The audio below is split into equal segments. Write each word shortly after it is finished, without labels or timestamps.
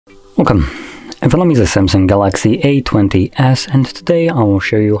Welcome. In front of me is a Samsung Galaxy A20s, and today I will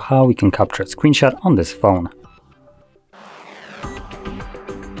show you how we can capture a screenshot on this phone.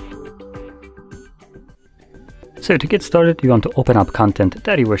 So to get started, you want to open up content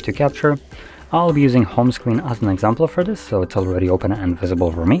that you wish to capture. I'll be using home screen as an example for this, so it's already open and visible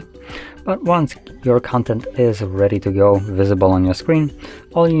for me. But once your content is ready to go, visible on your screen,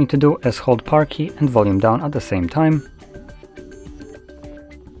 all you need to do is hold power key and volume down at the same time.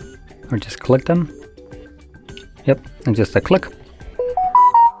 Or just click them. Yep, and just a click.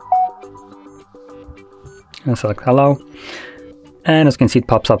 And select allow. And as you can see, it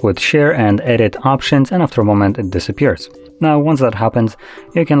pops up with share and edit options, and after a moment it disappears. Now once that happens,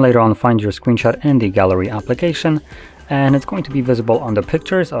 you can later on find your screenshot in the gallery application, and it's going to be visible on the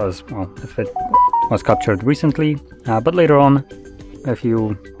pictures as well if it was captured recently, but later on, if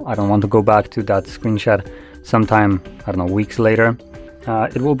you want to go back to that screenshot sometime, weeks later,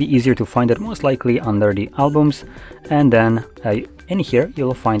 it will be easier to find it, most likely under the albums, and then in here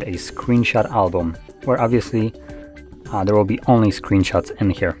you'll find a screenshot album where obviously there will be only screenshots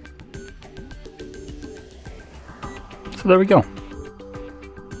in here. So there we go.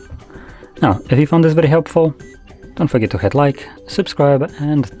 Now, if you found this very helpful, don't forget to hit like, subscribe,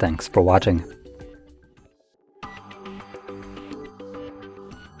 and thanks for watching.